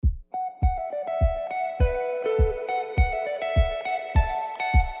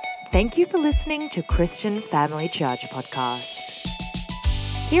Thank you for listening to Christian Family Church Podcast.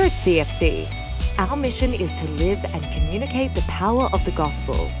 Here at CFC, our mission is to live and communicate the power of the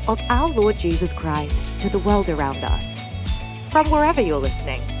gospel of our Lord Jesus Christ to the world around us. From wherever you're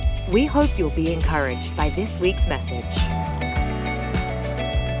listening, we hope you'll be encouraged by this week's message.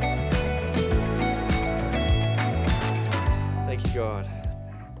 Thank you, God.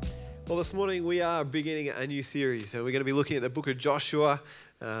 Well, this morning we are beginning a new series, and we're going to be looking at the book of Joshua.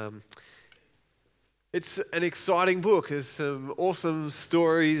 It's an exciting book. There's some awesome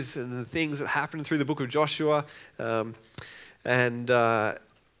stories and things that happen through the book of Joshua, and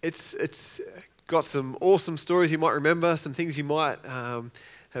it's got some awesome stories you might remember, some things you might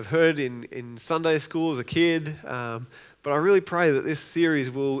have heard in Sunday school as a kid. But I really pray that this series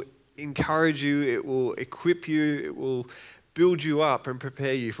will encourage you, it will equip you, it will build you up and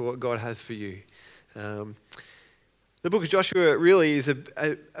prepare you for what God has for you. The book of Joshua really is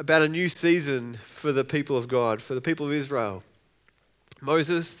about a new season for the people of God, for the people of Israel.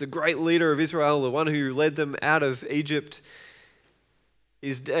 Moses, the great leader of Israel, the one who led them out of Egypt,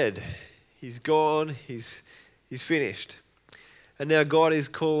 is dead. He's gone, he's finished. And now God is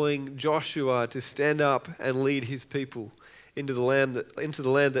calling Joshua to stand up and lead his people into the land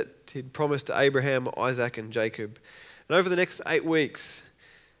that he'd promised to Abraham, Isaac, and Jacob. And over the next 8 weeks,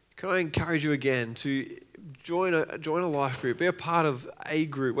 can I encourage you again to join a life group, be a part of a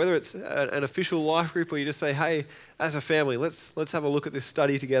group, whether it's an official life group or you just say, hey, as a family, let's have a look at this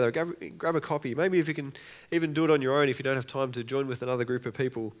study together. Grab a copy. Maybe if you can even do it on your own if you don't have time to join with another group of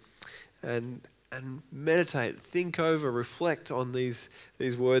people, and meditate, think over, reflect on these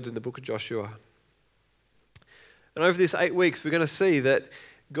words in the book of Joshua. And over this 8 weeks, we're going to see that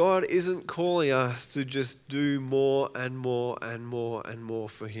God isn't calling us to just do more and more and more and more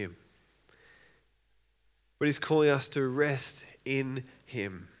for him. But he's calling us to rest in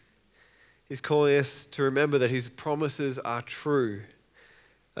him. He's calling us to remember that his promises are true.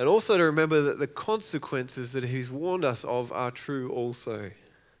 And also to remember that the consequences that he's warned us of are true also.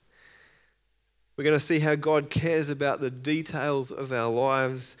 We're going to see how God cares about the details of our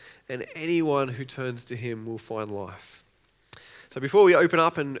lives, and anyone who turns to him will find life. So before we open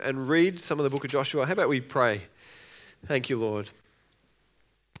up and read some of the book of Joshua, how about we pray? Thank you, Lord.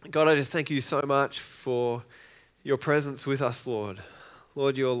 God, I just thank you so much for your presence with us, Lord.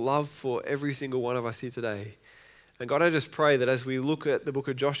 Lord, your love for every single one of us here today. And God, I just pray that as we look at the book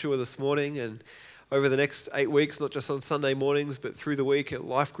of Joshua this morning and over the next 8 weeks, not just on Sunday mornings, but through the week at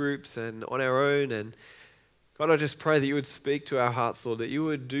life groups and on our own. And God, I just pray that you would speak to our hearts, Lord, that you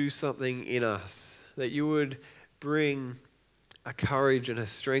would do something in us, that you would bring a courage and a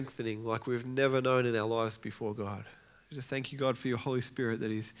strengthening like we've never known in our lives before, God. I just thank you, God, for your Holy Spirit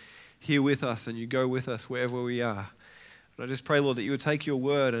that is here with us and you go with us wherever we are. And I just pray, Lord, that you would take your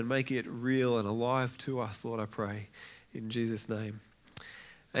word and make it real and alive to us, Lord, I pray, in Jesus' name.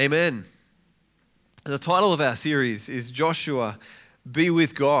 Amen. And the title of our series is Joshua, Be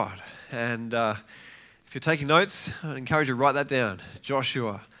With God. And if you're taking notes, I'd encourage you to write that down.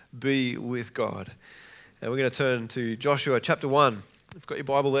 Joshua, Be With God. And we're going to turn to Joshua chapter 1. If you've got your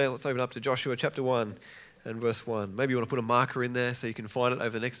Bible there, let's open up to Joshua chapter 1 and verse 1. Maybe you want to put a marker in there so you can find it over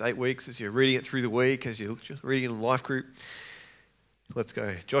the next 8 weeks as you're reading it through the week, as you're reading it in a life group. Let's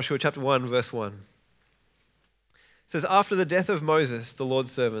go. Joshua chapter 1, verse 1. It says, After the death of Moses, the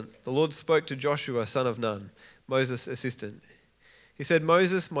Lord's servant, the Lord spoke to Joshua, son of Nun, Moses' assistant. He said,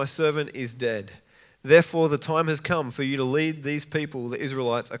 Moses, my servant, is dead. Therefore, the time has come for you to lead these people, the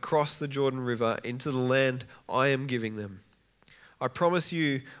Israelites, across the Jordan River into the land I am giving them. I promise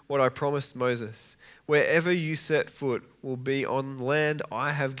you what I promised Moses. Wherever you set foot will be on land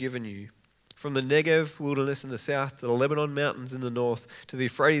I have given you. From the Negev wilderness in the south to the Lebanon mountains in the north, to the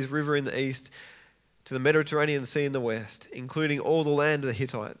Euphrates River in the east, to the Mediterranean Sea in the west, including all the land of the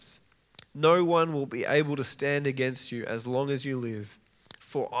Hittites. No one will be able to stand against you as long as you live.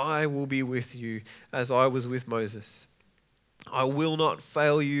 For I will be with you as I was with Moses. I will not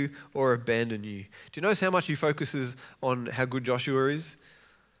fail you or abandon you. Do you notice how much he focuses on how good Joshua is?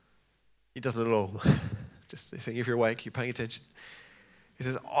 He doesn't at all. Just think if you're awake, you're paying attention. He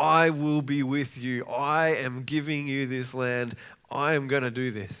says, I will be with you. I am giving you this land. I am going to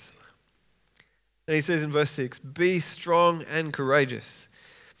do this. And he says in verse 6, Be strong and courageous,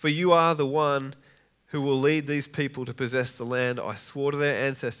 for you are the one who will lead these people to possess the land I swore to their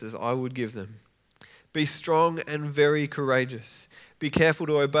ancestors I would give them. Be strong and very courageous. Be careful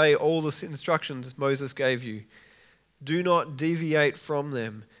to obey all the instructions Moses gave you. Do not deviate from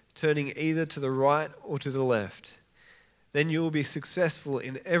them, turning either to the right or to the left. Then you will be successful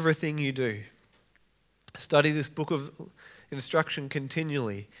in everything you do. Study this book instruction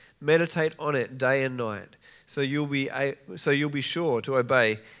continually. Meditate on it day and night, so you'll be sure to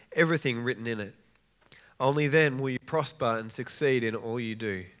obey everything written in it. Only then will you prosper and succeed in all you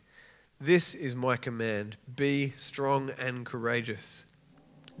do. This is my command: be strong and courageous.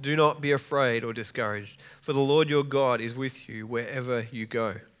 Do not be afraid or discouraged, for the Lord your God is with you wherever you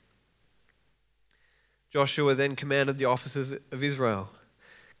go. Joshua then commanded the officers of Israel,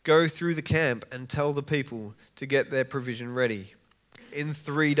 go through the camp and tell the people to get their provision ready. In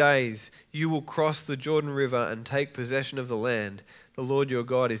 3 days you will cross the Jordan River and take possession of the land the Lord your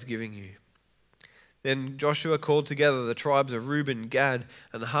God is giving you. Then Joshua called together the tribes of Reuben, Gad,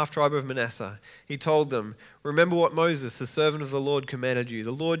 and the half-tribe of Manasseh. He told them, remember what Moses, the servant of the Lord, commanded you.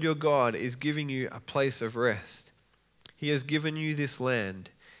 The Lord your God is giving you a place of rest. He has given you this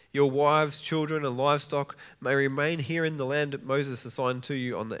land. Your wives, children, and livestock may remain here in the land that Moses assigned to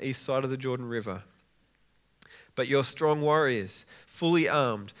you on the east side of the Jordan River. But your strong warriors, fully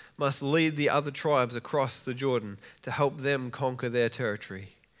armed, must lead the other tribes across the Jordan to help them conquer their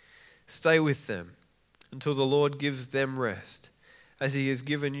territory. Stay with them until the Lord gives them rest, as he has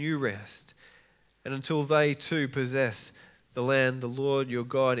given you rest, and until they too possess the land the Lord your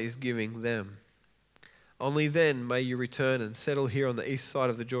God is giving them. Only then may you return and settle here on the east side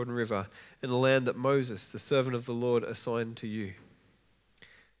of the Jordan River, in the land that Moses, the servant of the Lord, assigned to you.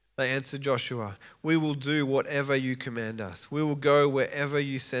 They answered Joshua, we will do whatever you command us. We will go wherever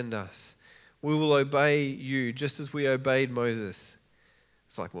you send us. We will obey you just as we obeyed Moses.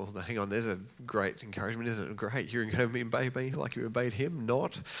 It's like, well, hang on, there's a great encouragement, isn't it? Great, you're going to obey me like you obeyed him?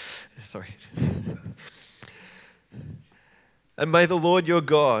 Not. Sorry. And may the Lord your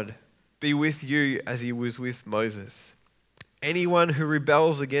God be with you as he was with Moses. Anyone who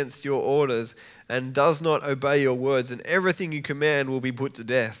rebels against your orders and does not obey your words, and everything you command will be put to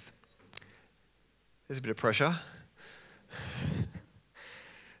death. There's a bit of pressure.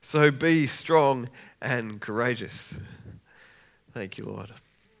 So be strong and courageous. Thank you, Lord.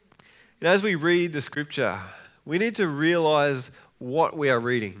 As we read the scripture, we need to realize what we are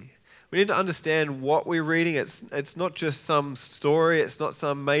reading. We need to understand what we're reading. It's not just some story. It's not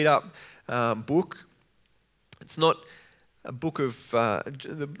some made-up book. It's not a book of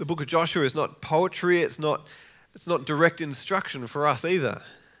the book of Joshua is not poetry. It's not direct instruction for us either.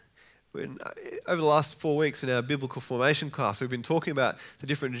 Over the last 4 weeks in our biblical formation class, we've been talking about the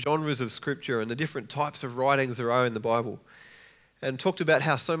different genres of scripture and the different types of writings there are in the Bible, and talked about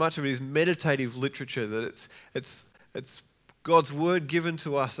how so much of it is meditative literature, that it's God's word given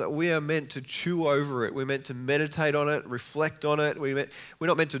to us, that we are meant to chew over it. We're meant to meditate on it, reflect on it. We're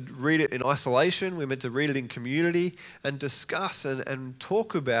not meant to read it in isolation. We're meant to read it in community and discuss and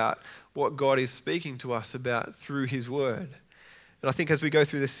talk about what God is speaking to us about through his word. And I think as we go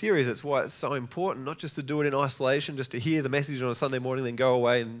through this series, it's why it's so important, not just to do it in isolation, just to hear the message on a Sunday morning, then go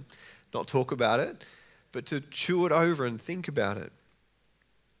away and not talk about it, but to chew it over and think about it.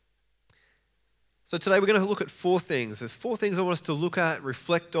 So today we're going to look at 4 things. There's 4 things I want us to look at,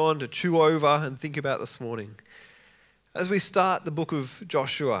 reflect on, to chew over and think about this morning. As we start the book of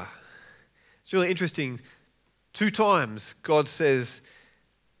Joshua, it's really interesting. 2 times God says,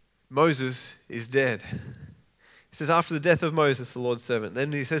 Moses is dead. He says, after the death of Moses, the Lord's servant.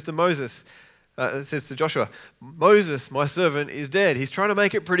 Then he says to Moses, it says to Joshua, Moses, my servant, is dead. He's trying to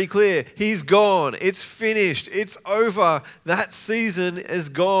make it pretty clear. He's gone. It's finished. It's over. That season is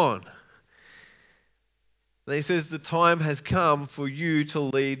gone. And he says, the time has come for you to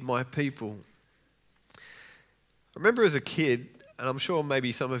lead my people. I remember as a kid, and I'm sure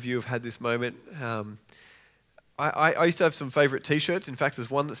maybe some of you have had this moment, I used to have some favourite T-shirts. In fact, there's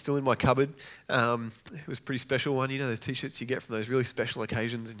one that's still in my cupboard. It was a pretty special one. You know those T-shirts you get from those really special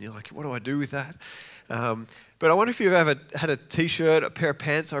occasions, and you're like, what do I do with that? But I wonder if you've ever had a T-shirt, a pair of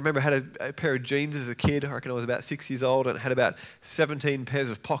pants. I remember I had a pair of jeans as a kid. I reckon I was about 6 years old, and it had about 17 pairs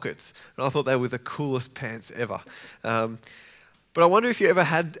of pockets. And I thought they were the coolest pants ever. But I wonder if you ever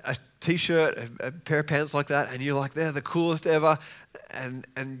had a T-shirt, a pair of pants like that, and you're like, they're the coolest ever. And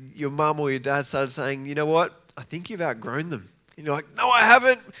your mum or your dad started saying, you know what? I think you've outgrown them. And you're like, no, I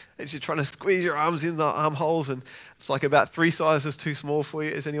haven't. And you're trying to squeeze your arms in the armholes, and it's like about 3 sizes too small for you.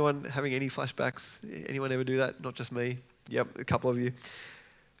 Is anyone having any flashbacks? Anyone ever do that? Not just me. Yep, a couple of you.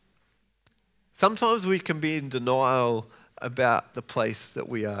 Sometimes we can be in denial about the place that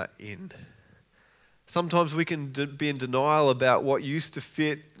we are in. Sometimes we can be in denial about what used to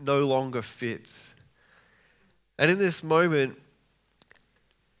fit no longer fits. And in this moment,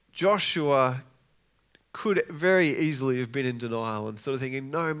 Joshua could very easily have been in denial and sort of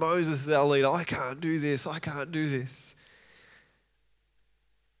thinking, no, Moses is our leader. I can't do this. I can't do this.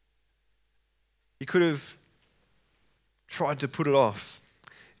 He could have tried to put it off.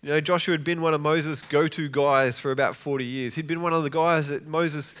 You know, Joshua had been one of Moses' go-to guys for about 40 years. He'd been one of the guys that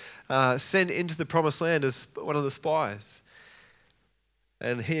Moses sent into the promised land as one of the spies.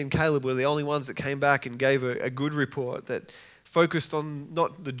 And he and Caleb were the only ones that came back and gave a good report that focused on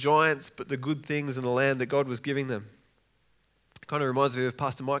not the giants, but the good things in the land that God was giving them. It kind of reminds me of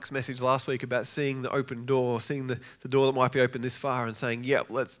Pastor Mike's message last week about seeing the open door, seeing the door that might be open this far and saying, yep,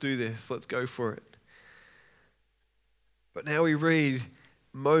 let's do this, let's go for it. But now we read,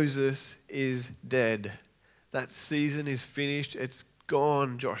 Moses is dead. That season is finished. It's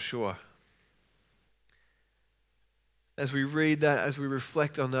gone, Joshua. As we read that, as we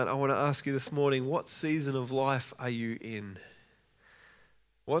reflect on that, I want to ask you this morning, what season of life are you in?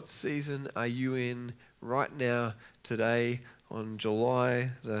 What season are you in right now, today, on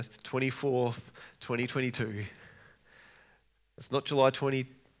July the 24th, 2022? It's not July 20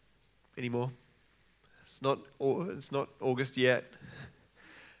 anymore. It's not August yet.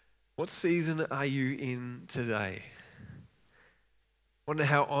 What season are you in today? I wonder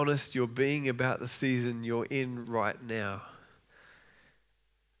how honest you're being about the season you're in right now.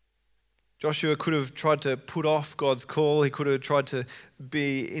 Joshua could have tried to put off God's call. He could have tried to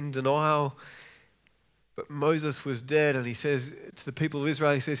be in denial. But Moses was dead, and he says to the people of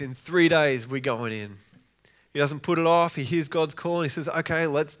Israel, he says, in 3 days we're going in. He doesn't put it off. He hears God's call, and he says, okay,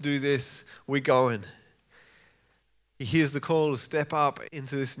 let's do this. We're going. He hears the call to step up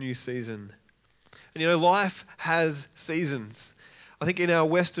into this new season. And you know, life has seasons. I think in our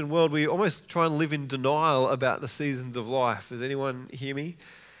Western world, we almost try and live in denial about the seasons of life. Does anyone hear me?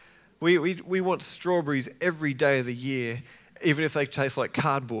 We want strawberries every day of the year, even if they taste like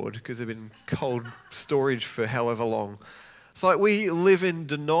cardboard because they've been in cold storage for however long. It's like we live in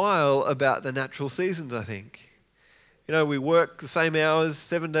denial about the natural seasons, I think. You know, we work the same hours,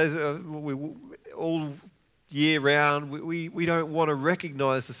 7 days, all year round. We don't want to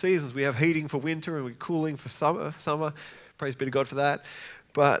recognize the seasons. We have heating for winter and we're cooling for summer. Praise be to God for that.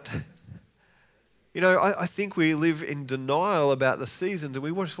 But, you know, I think we live in denial about the seasons, and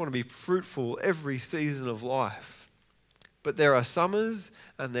we just want to be fruitful every season of life. But there are summers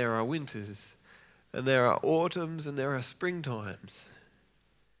and there are winters, and there are autumns and there are springtimes.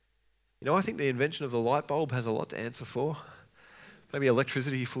 You know, I think the invention of the light bulb has a lot to answer for. Maybe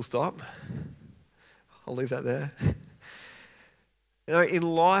electricity, full stop. I'll leave that there. You know, in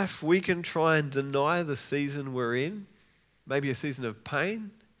life, we can try and deny the season we're in. Maybe a season of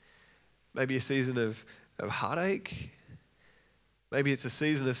pain. Maybe a season of heartache. Maybe it's a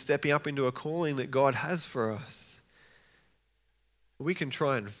season of stepping up into a calling that God has for us. We can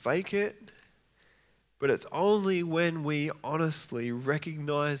try and fake it, but it's only when we honestly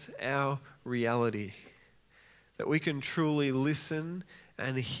recognize our reality that we can truly listen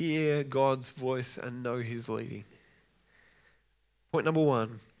and hear God's voice and know His leading. Point number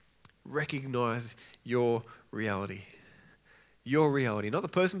 1, recognize your reality. Your reality, not the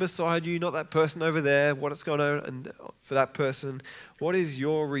person beside you, not that person over there, what's going on for that person. What is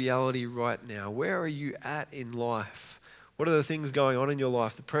your reality right now? Where are you at in life? What are the things going on in your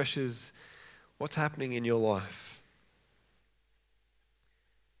life, the pressures? What's happening in your life?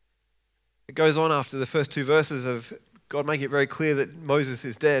 It goes on after the first 2 verses of God making it very clear that Moses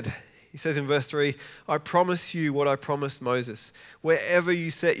is dead. He says in verse 3, I promise you what I promised Moses. Wherever you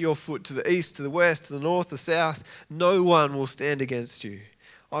set your foot, to the east, to the west, to the north, the south, no one will stand against you.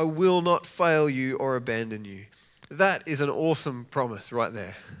 I will not fail you or abandon you. That is an awesome promise right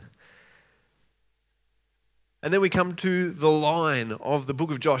there. And then we come to the line of the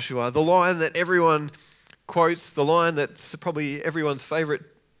book of Joshua, the line that everyone quotes, the line that's probably everyone's favorite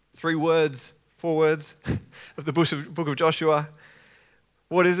 4 words of the book of Joshua.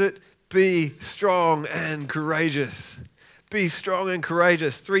 What is it? Be strong and courageous. Be strong and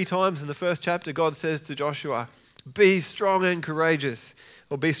courageous. 3 times in the first chapter, God says to Joshua, be strong and courageous,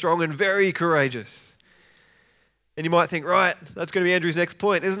 or be strong and very courageous. And you might think, right, that's going to be Andrew's next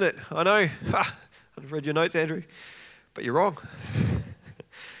point, isn't it? I know. I've read your notes, Andrew. But you're wrong.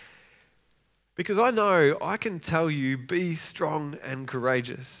 Because I know I can tell you, be strong and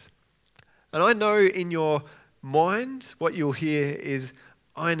courageous. And I know in your mind what you'll hear is,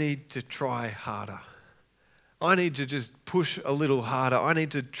 I need to try harder. I need to just push a little harder. I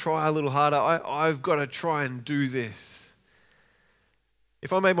need to try a little harder. I've got to try and do this.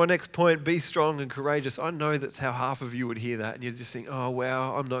 If I made my next point, be strong and courageous, I know that's how half of you would hear that. And you'd just think, oh,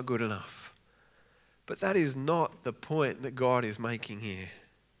 wow, I'm not good enough. But that is not the point that God is making here.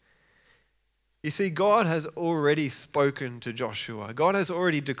 You see, God has already spoken to Joshua. God has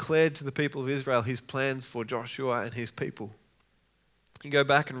already declared to the people of Israel His plans for Joshua and His people. You go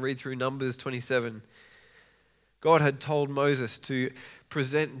back and read through Numbers 27. God had told Moses to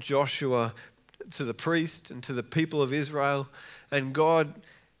present Joshua to the priest and to the people of Israel, and God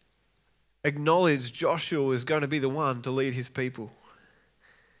acknowledged Joshua was going to be the one to lead his people.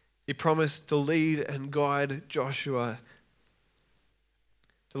 He promised to lead and guide Joshua,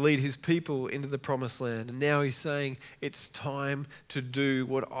 to lead his people into the promised land. And now he's saying, it's time to do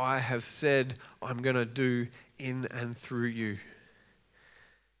what I have said I'm going to do in and through you.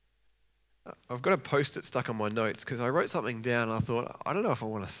 I've got a post-it stuck on my notes because I wrote something down and I thought, I don't know if I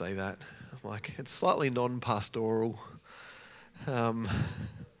want to say that. I'm like, it's slightly non-pastoral. Can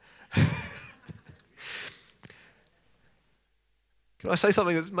I say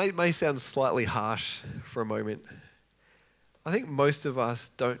something that may sound slightly harsh for a moment? I think most of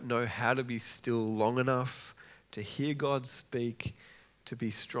us don't know how to be still long enough to hear God speak, to be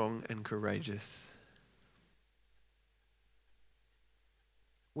strong and courageous.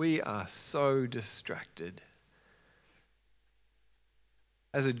 We are so distracted.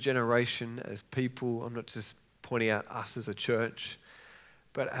 As a generation, as people, I'm not just pointing out us as a church,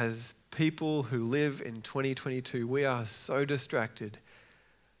 but as people who live in 2022, we are so distracted.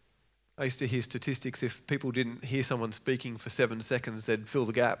 I used to hear statistics, if people didn't hear someone speaking for 7 seconds, they'd fill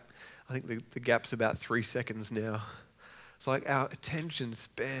the gap. I think the gap's about 3 seconds now. It's like our attention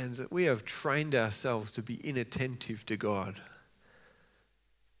spans, that we have trained ourselves to be inattentive to God.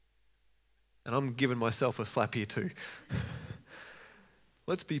 And I'm giving myself a slap here too.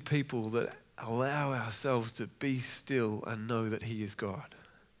 Let's be people that allow ourselves to be still and know that He is God.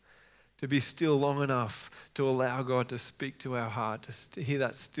 To be still long enough to allow God to speak to our heart, to hear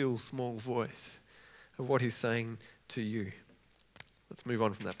that still small voice of what He's saying to you. Let's move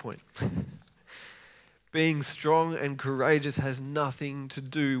on from that point. Being strong and courageous has nothing to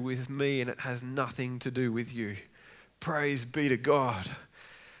do with me, and it has nothing to do with you. Praise be to God.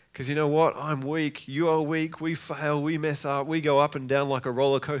 Because you know what? I'm weak. You are weak. We fail. We mess up. We go up and down like a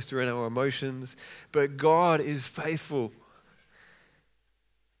roller coaster in our emotions. But God is faithful.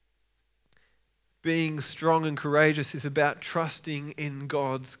 Being strong and courageous is about trusting in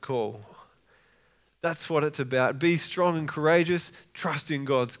God's call. That's what it's about. Be strong and courageous. Trust in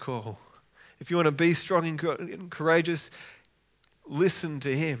God's call. If you want to be strong and courageous, listen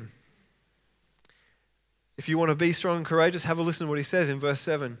to Him. If you want to be strong and courageous, have a listen to what He says in verse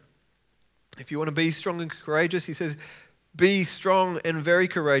 7. If you want to be strong and courageous, He says, be strong and very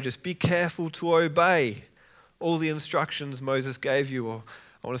courageous. Be careful to obey all the instructions Moses gave you. Or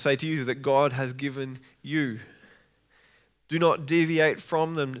I want to say to you that God has given you. Do not deviate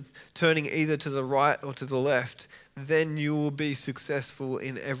from them, turning either to the right or to the left. Then you will be successful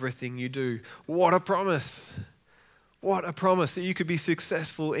in everything you do. What a promise! What a promise that you could be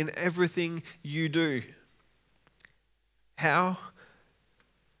successful in everything you do. How?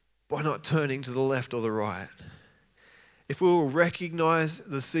 By not turning to the left or the right. If we will recognize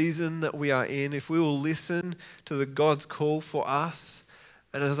the season that we are in, if we will listen to the God's call for us,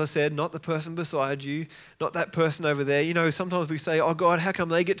 and as I said, not the person beside you, not that person over there. You know, sometimes we say, oh God, how come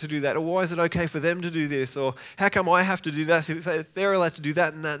they get to do that? Or why is it okay for them to do this? Or how come I have to do that if they're allowed to do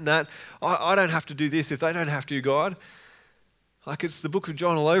that and that and that? I don't have to do this if they don't have to, God. Like it's the book of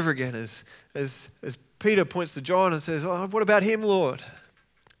John all over again as Peter points to John and says, oh, what about him, Lord?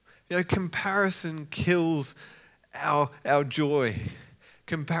 You know, comparison kills our joy.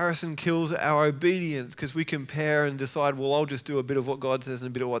 Comparison kills our obedience because we compare and decide, well, I'll just do a bit of what God says and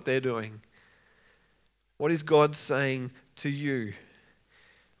a bit of what they're doing. What is God saying to you?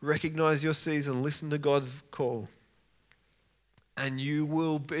 Recognize your season, listen to God's call, and you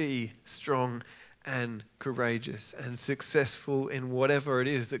will be strong and courageous and successful in whatever it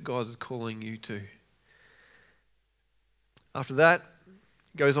is that God's calling you to. After that,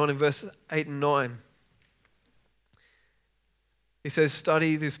 it goes on in verse 8 and 9. He says,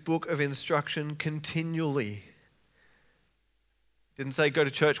 study this book of instruction continually. Didn't say go to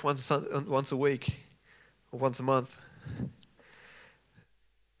church once a week or once a month.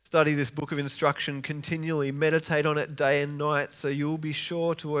 Study this book of instruction continually. Meditate on it day and night so you'll be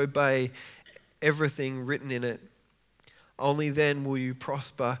sure to obey everything written in it. Only then will you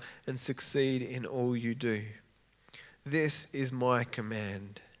prosper and succeed in all you do. This is my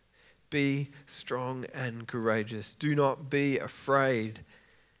command. Be strong and courageous. Do not be afraid.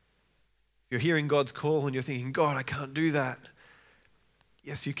 You're hearing God's call and you're thinking, God, I can't do that.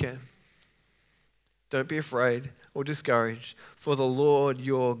 Yes, you can. Don't be afraid or discouraged, for the Lord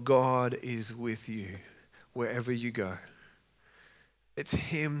your God is with you wherever you go. It's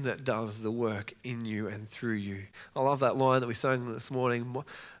Him that does the work in you and through you. I love that line that we sang this morning,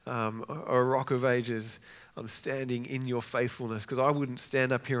 A Rock of Ages. I'm standing in your faithfulness, because I wouldn't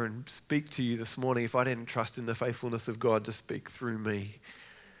stand up here and speak to you this morning if I didn't trust in the faithfulness of God to speak through me.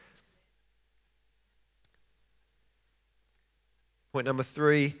 Point number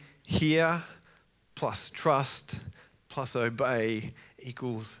 3, hear plus trust plus obey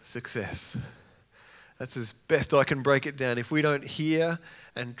equals success. That's as best I can break it down. If we don't hear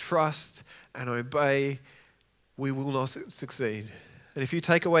and trust and obey, we will not succeed. And if you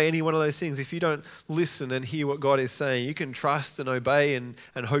take away any one of those things, if you don't listen and hear what God is saying, you can trust and obey and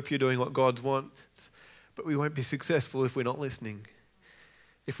hope you're doing what God wants, but we won't be successful if we're not listening.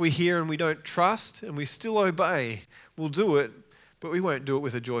 If we hear and we don't trust and we still obey, we'll do it, but we won't do it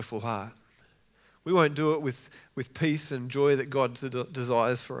with a joyful heart. We won't do it with peace and joy that God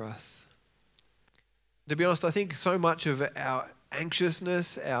desires for us. To be honest, I think so much of our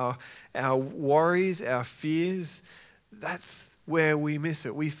anxiousness, our worries, our fears, that's where we miss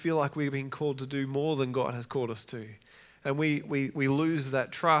it. We feel like we're being called to do more than God has called us to. And we lose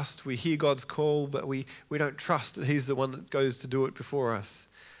that trust. We hear God's call, but we don't trust that He's the one that goes to do it before us.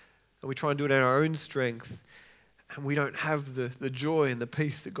 And we try and do it in our own strength. And we don't have the joy and the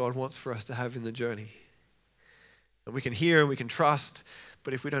peace that God wants for us to have in the journey. And we can hear and we can trust,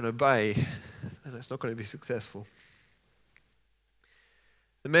 but if we don't obey, then it's not going to be successful.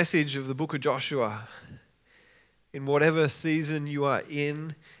 The message of the book of Joshua, in whatever season you are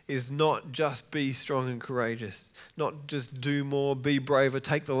in, is not just be strong and courageous, not just do more, be braver,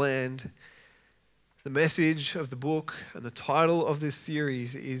 take the land. The message of the book and the title of this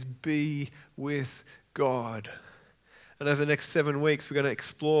series is Be with God. And over the next 7 weeks, we're going to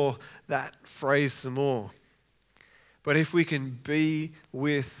explore that phrase some more. But if we can be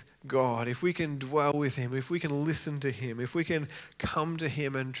with God, if we can dwell with Him, if we can listen to Him, if we can come to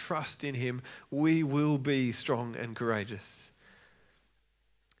Him and trust in Him, we will be strong and courageous.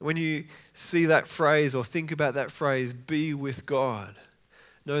 When you see that phrase or think about that phrase, be with God,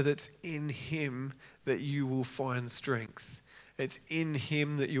 know that it's in Him that you will find strength. It's in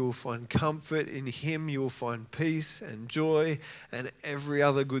Him that you will find comfort. In Him you will find peace and joy and every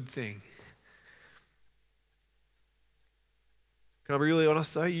other good thing. Can I be really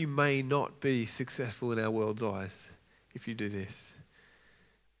honest though? You may not be successful in our world's eyes if you do this.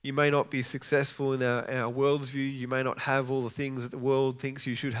 You may not be successful in our world's view. You may not have all the things that the world thinks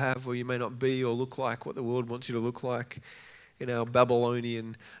you should have, or you may not be or look like what the world wants you to look like in our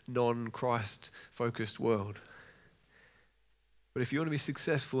Babylonian, non-Christ-focused world. But if you want to be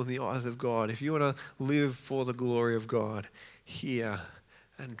successful in the eyes of God, if you want to live for the glory of God, hear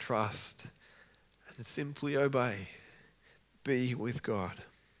and trust and simply obey. Be with God.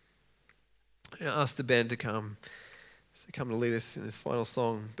 I ask the band to come to lead us in this final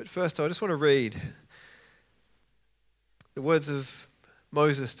song. But first, I just want to read the words of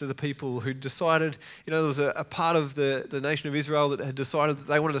Moses to the people who decided, there was a part of the nation of Israel that had decided that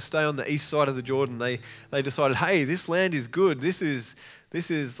they wanted to stay on the east side of the Jordan. They decided, hey, this land is good. This is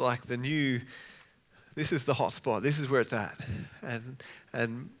like this is the hot spot. This is where it's at.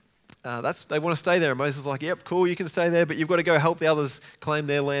 And they want to stay there. And Moses is like, yep, cool, you can stay there, but you've got to go help the others claim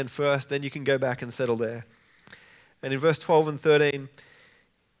their land first, then you can go back and settle there. And in verse 12 and 13,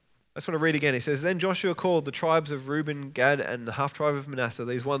 I just want to read again. He says, Then Joshua called the tribes of Reuben, Gad, and the half-tribe of Manasseh,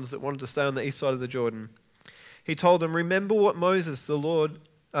 these ones that wanted to stay on the east side of the Jordan. He told them, remember what Moses, the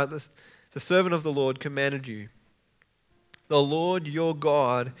servant of the Lord, commanded you. The Lord your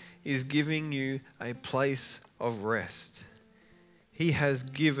God is giving you a place of rest. He has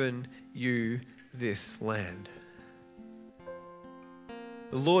given you this land.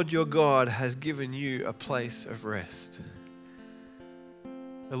 The Lord your God has given you a place of rest.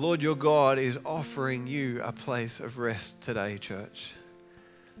 The Lord your God is offering you a place of rest today, church.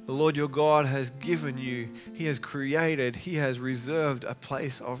 The Lord your God has given you, He has created, He has reserved a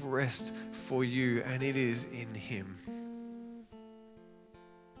place of rest for you, and it is in Him.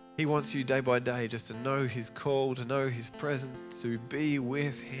 He wants you day by day just to know His call, to know His presence, to be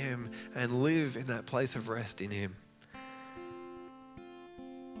with Him and live in that place of rest in Him.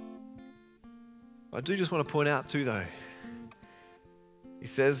 I do just want to point out too though, He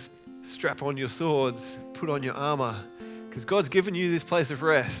says, strap on your swords, put on your armor, because God's given you this place of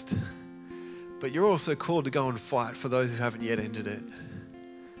rest. But you're also called to go and fight for those who haven't yet entered it.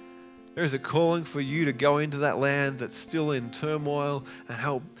 There is a calling for you to go into that land that's still in turmoil and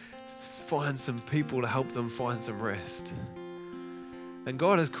help find some people to help them find some rest. And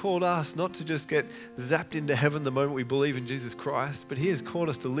God has called us not to just get zapped into heaven the moment we believe in Jesus Christ, but He has called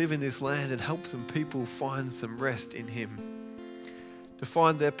us to live in this land and help some people find some rest in Him, to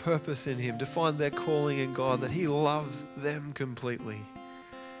find their purpose in Him, to find their calling in God, that He loves them completely.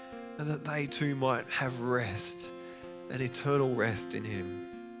 and that they too might have rest, an eternal rest in him.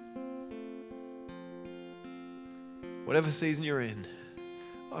 Whatever season you're in,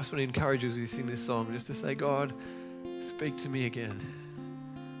 I just want to encourage you as we sing this song just to say, God, speak to me again.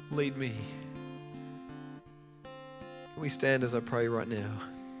 Lead me. Can we stand as I pray right now?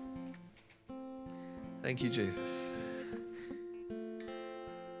 Thank you, Jesus.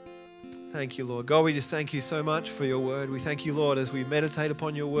 Thank you, Lord. God, we just thank you so much for your word. We thank you, Lord, as we meditate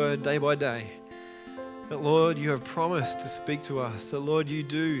upon your word day by day. That, Lord, you have promised to speak to us. That, Lord, you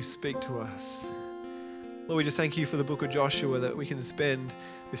do speak to us. Lord, we just thank you for the book of Joshua, that we can spend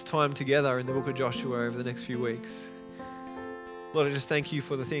this time together in the book of Joshua over the next few weeks. Lord, I just thank you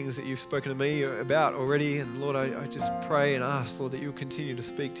for the things that you've spoken to me about already. And Lord, I just pray and ask, Lord, that you'll continue to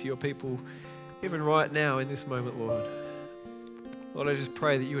speak to your people even right now in this moment, Lord. Lord, I just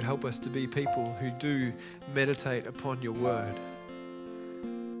pray that you would help us to be people who do meditate upon your word,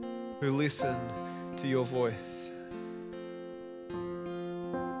 who listen to your voice.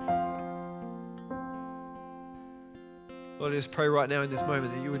 Lord, I just pray right now in this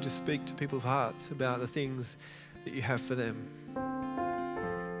moment that you would just speak to people's hearts about the things that you have for them.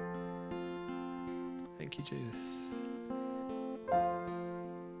 Thank you, Jesus.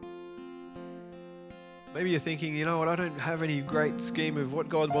 Maybe you're thinking, you know what, I don't have any great scheme of what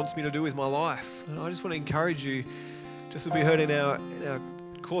God wants me to do with my life. And I just want to encourage you, just as we heard in our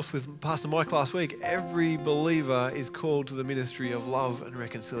course with Pastor Mike last week, every believer is called to the ministry of love and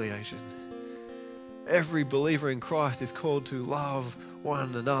reconciliation. Every believer in Christ is called to love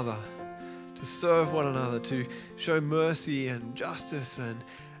one another, to serve one another, to show mercy and justice and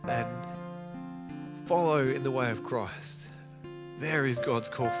follow in the way of Christ. There is God's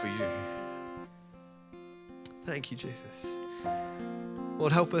call for you. Thank you, Jesus.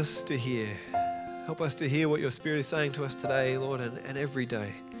 Lord, help us to hear. Help us to hear what your Spirit is saying to us today, Lord, and every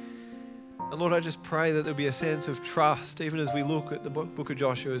day. And Lord, I just pray that there'll be a sense of trust, even as we look at the book of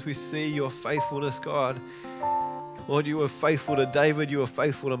Joshua, as we see your faithfulness, God. Lord, you were faithful to David, you were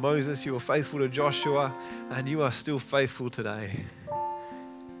faithful to Moses, you were faithful to Joshua, and you are still faithful today.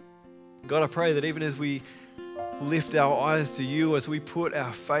 God, I pray that even as we lift our eyes to you, as we put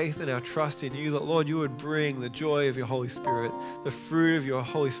our faith and our trust in you, that, Lord, you would bring the joy of your Holy Spirit, the fruit of your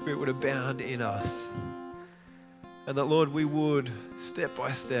Holy Spirit would abound in us. And that, Lord, we would, step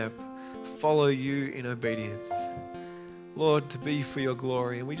by step, follow you in obedience. Lord, to be for your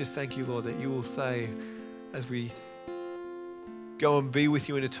glory. And we just thank you, Lord, that you will say, as we go and be with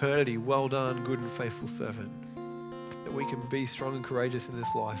you in eternity, well done, good and faithful servant. That we can be strong and courageous in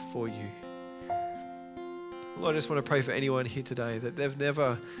this life for you. Lord, I just want to pray for anyone here today that they've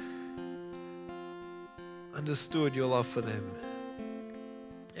never understood your love for them.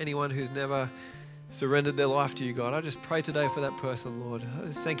 Anyone who's never surrendered their life to you, God, I just pray today for that person, Lord. I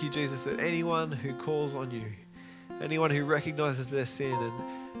just thank you, Jesus, that anyone who calls on you, anyone who recognizes their sin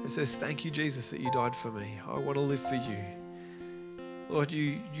and says, thank you, Jesus, that you died for me. I want to live for you. Lord,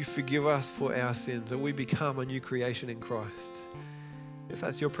 you forgive us for our sins and we become a new creation in Christ. If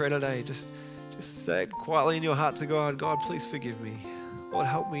that's your prayer today, just say it quietly in your heart to God. God, please forgive me. Lord,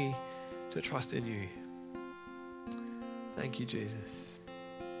 help me to trust in you. Thank you, Jesus.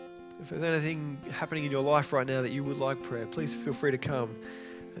 If there's anything happening in your life right now that you would like prayer, please feel free to come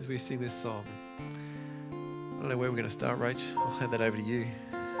as we sing this song. I don't know where we're going to start, Rach. I'll hand that over to you.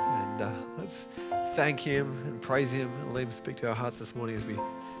 And let's thank him and praise him and let him speak to our hearts this morning as we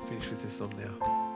finish with this song now.